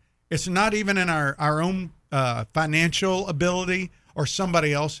government. It's not even in our own financial ability or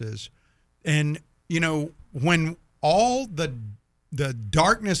somebody else's. And, when all the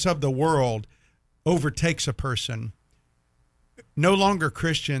darkness of the world overtakes a person, no longer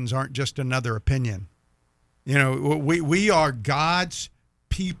Christians aren't just another opinion. We are God's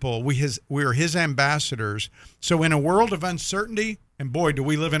people. We are his ambassadors. So in a world of uncertainty, and boy, do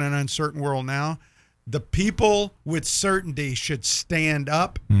we live in an uncertain world now, the people with certainty should stand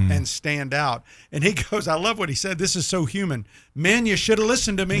up and stand out. And he goes, I love what he said. This is so human. Men, you should have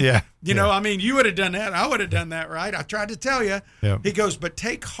listened to me. Yeah. You would have done that. I would have done that, right? I tried to tell you. Yeah. He goes, but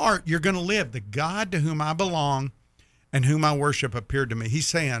take heart. You're going to live. The God to whom I belong and whom I worship appeared to me. He's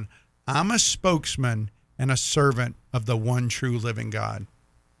saying, I'm a spokesman and a servant of the one true living God.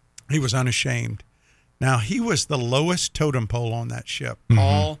 He was unashamed. Now, he was the lowest totem pole on that ship.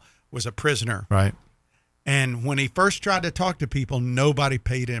 Paul was a prisoner. Right. And when he first tried to talk to people, nobody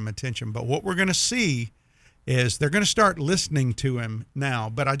paid him attention. But what we're going to see is they're going to start listening to him now.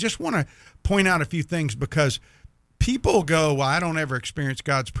 But I just want to point out a few things, because people go, well, I don't ever experience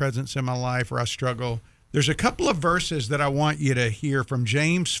God's presence in my life, or I struggle. There's a couple of verses that I want you to hear from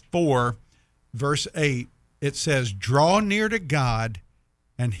James 4, verse 8. It says, draw near to God,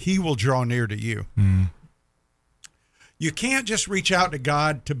 and he will draw near to you. You can't just reach out to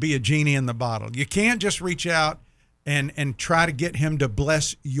God to be a genie in the bottle. You can't just reach out and try to get him to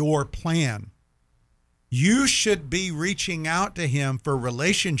bless your plan. You should be reaching out to him for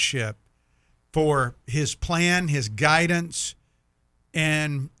relationship, for his plan, his guidance,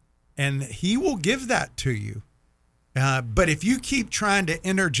 and he will give that to you. But if you keep trying to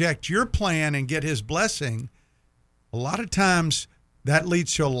interject your plan and get his blessing, a lot of times that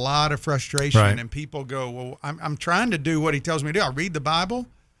leads to a lot of frustration. Right. And people go, well, I'm trying to do what he tells me to do. I read the Bible.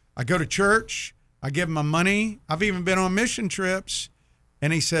 I go to church. I give him my money. I've even been on mission trips.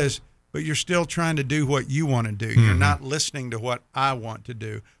 And he says, but you're still trying to do what you want to do. You're not listening to what I want to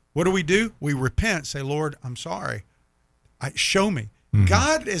do. What do? We repent, say, Lord, I'm sorry. Show me. Mm-hmm.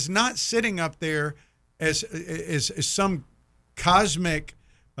 God is not sitting up there as some cosmic,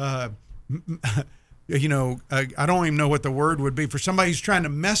 I don't even know what the word would be for somebody who's trying to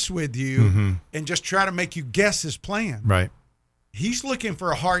mess with you and just try to make you guess his plan. Right. He's looking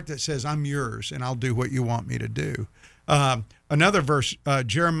for a heart that says, I'm yours and I'll do what you want me to do. Another verse,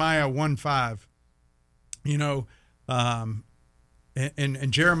 Jeremiah 1:5,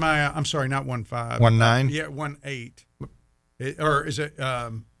 and Jeremiah, I'm sorry, not 1:5. 1:9? Yeah, 1:8. Or is it?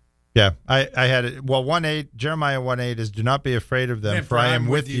 Yeah, I had it. Well, 1:8, Jeremiah 1:8 is, do not be afraid of them, for I am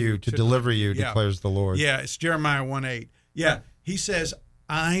with you to deliver you, declares the Lord. Yeah, it's Jeremiah 1:8. Yeah, he says,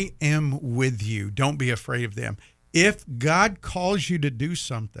 I am with you. Don't be afraid of them. If God calls you to do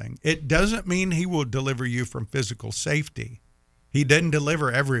something, it doesn't mean he will deliver you from physical safety. He didn't deliver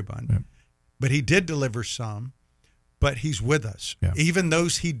everyone, but he did deliver some, but he's with us. Yeah. Even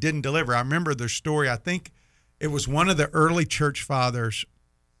those he didn't deliver. I remember their story. I think it was one of the early church fathers.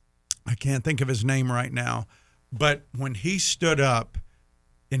 I can't think of his name right now, but when he stood up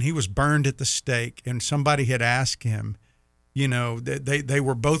and he was burned at the stake and somebody had asked him, they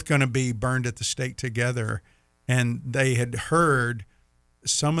were both going to be burned at the stake together. And they had heard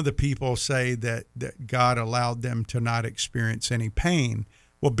some of the people say that God allowed them to not experience any pain.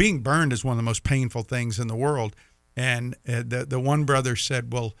 Well, being burned is one of the most painful things in the world. And the one brother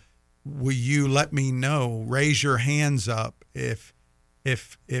said, well, will you let me know, raise your hands up if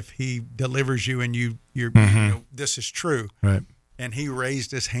he delivers you and you're this is true. Right. And he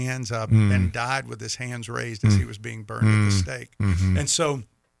raised his hands up and died with his hands raised as he was being burned at the stake. And so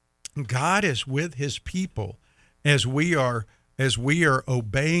God is with his people as we are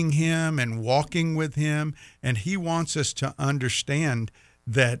obeying him and walking with him, and he wants us to understand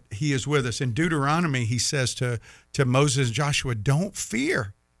that he is with us. In Deuteronomy, he says to Moses and Joshua, don't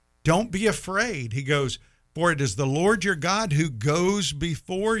fear, don't be afraid. He goes, for it is the Lord your God who goes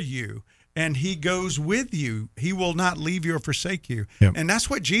before you, and he goes with you. He will not leave you or forsake you. Yep. And that's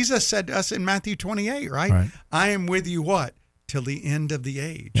what Jesus said to us in Matthew 28, right? I am with you, what? Till the end of the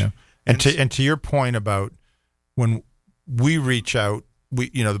age. Yeah. And to your point about when we reach out, when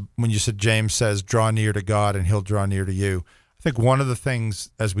you said James says, draw near to God and he'll draw near to you. I think one of the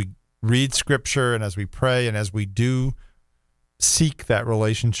things as we read scripture and as we pray and as we do seek that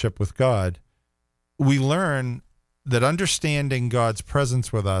relationship with God, we learn that understanding God's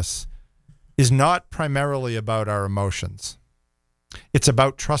presence with us is not primarily about our emotions. It's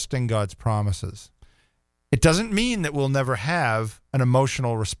about trusting God's promises. It doesn't mean that we'll never have an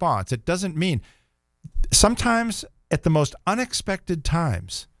emotional response. It doesn't mean sometimes at the most unexpected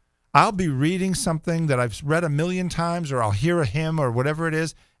times, I'll be reading something that I've read 1,000,000 times, or I'll hear a hymn or whatever it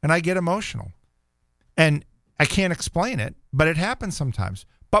is, and I get emotional. And I can't explain it, but it happens sometimes.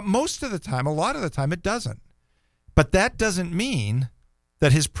 But most of the time, a lot of the time, it doesn't. But that doesn't mean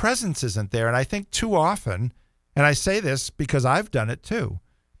that his presence isn't there. And I think too often, and I say this because I've done it too,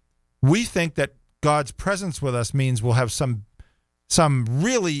 we think that God's presence with us means we'll have some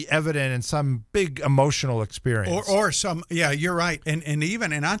really evident and some big emotional experience. Or some, yeah, you're right.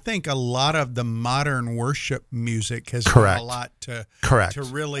 And I think a lot of the modern worship music has done a lot to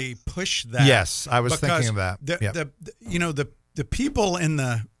really push that. Yes, I was thinking of that. The people in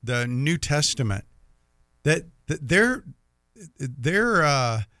the New Testament, that their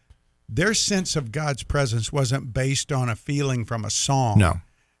sense of God's presence wasn't based on a feeling from a song. No.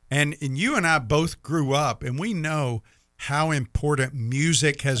 And you and I both grew up, and we know how important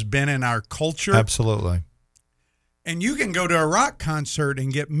music has been in our culture. Absolutely. And you can go to a rock concert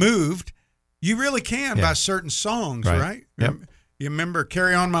and get moved. You really can by certain songs, right? Yep. You remember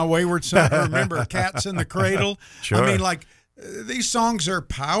Carry On My Wayward Son? Or remember Cats in the Cradle? Sure. I mean, like, these songs are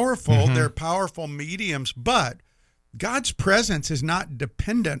powerful. Mm-hmm. They're powerful mediums, but God's presence is not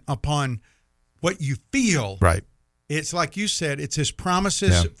dependent upon what you feel. Right. It's like you said, it's his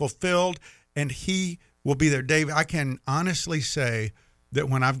promises fulfilled, and he will be there. Dave, I can honestly say that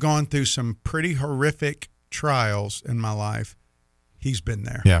when I've gone through some pretty horrific trials in my life, he's been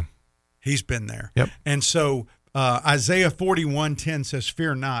there. Yeah. He's been there. Yep. And so Isaiah 41:10 says,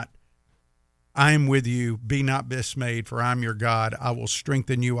 fear not, I am with you. Be not dismayed, for I am your God. I will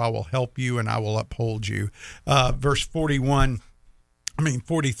strengthen you. I will help you, and I will uphold you. Verse 43,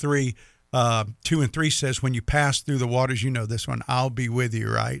 2 and 3 says, when you pass through the waters, you know this one, I'll be with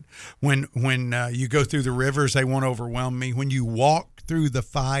you, right? When you go through the rivers, they won't overwhelm me. When you walk through the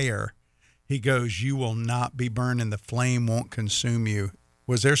fire, he goes, you will not be burned, and the flame won't consume you.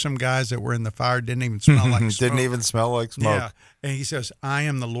 Was there some guys that were in the fire, didn't even smell like smoke? Didn't even smell like smoke. Yeah. And he says, I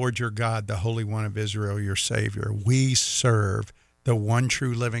am the Lord your God, the Holy One of Israel, your Savior. We serve the one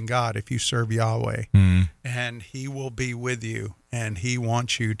true living God if you serve Yahweh. And he will be with you, and he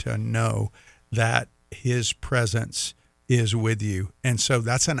wants you to know that his presence is with you. And so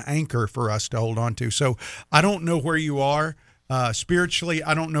that's an anchor for us to hold on to. So I don't know where you are spiritually.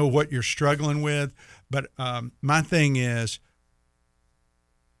 I don't know what you're struggling with, but my thing is,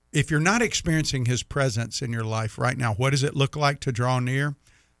 if you're not experiencing his presence in your life right now, what does it look like to draw near?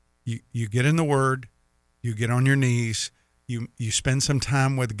 You get in the Word, you get on your knees, you spend some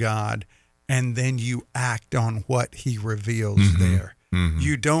time with God, and then you act on what he reveals there.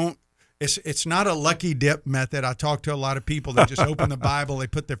 You don't, it's not a lucky dip method. I talk to a lot of people that just open the Bible, they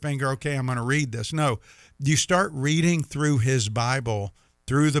put their finger, okay, I'm going to read this. No, you start reading through his Bible,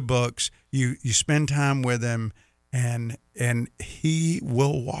 through the books, you spend time with him, and he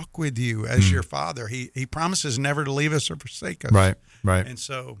will walk with you as your father. He promises never to leave us or forsake us. Right. And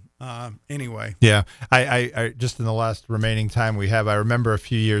so, anyway. Yeah. I just in the last remaining time we have, I remember a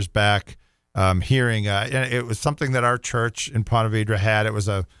few years back hearing, and it was something that our church in Ponte Vedra had. It was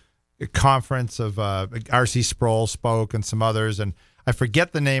a conference of R.C. Sproul spoke and some others, and I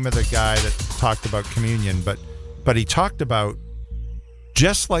forget the name of the guy that talked about communion, but he talked about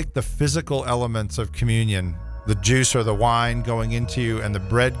just like the physical elements of communion, the juice or the wine going into you and the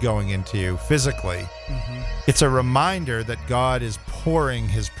bread going into you physically, it's a reminder that God is pouring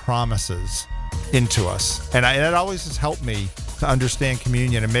his promises into us. And it always has helped me to understand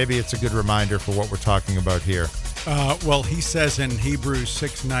communion, and maybe it's a good reminder for what we're talking about here. Well, he says in Hebrews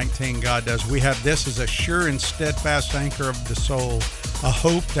 6:19, God does, we have this as a sure and steadfast anchor of the soul, a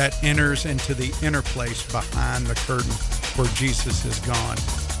hope that enters into the inner place behind the curtain where Jesus is gone.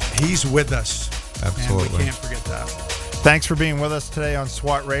 He's with us. Absolutely. And we can't forget that. Thanks for being with us today on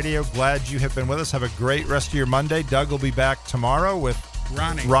SWAT Radio. Glad you have been with us. Have a great rest of your Monday. Doug will be back tomorrow with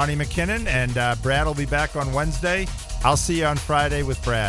Ronnie McKinnon, and Brad will be back on Wednesday. I'll see you on Friday with Brad.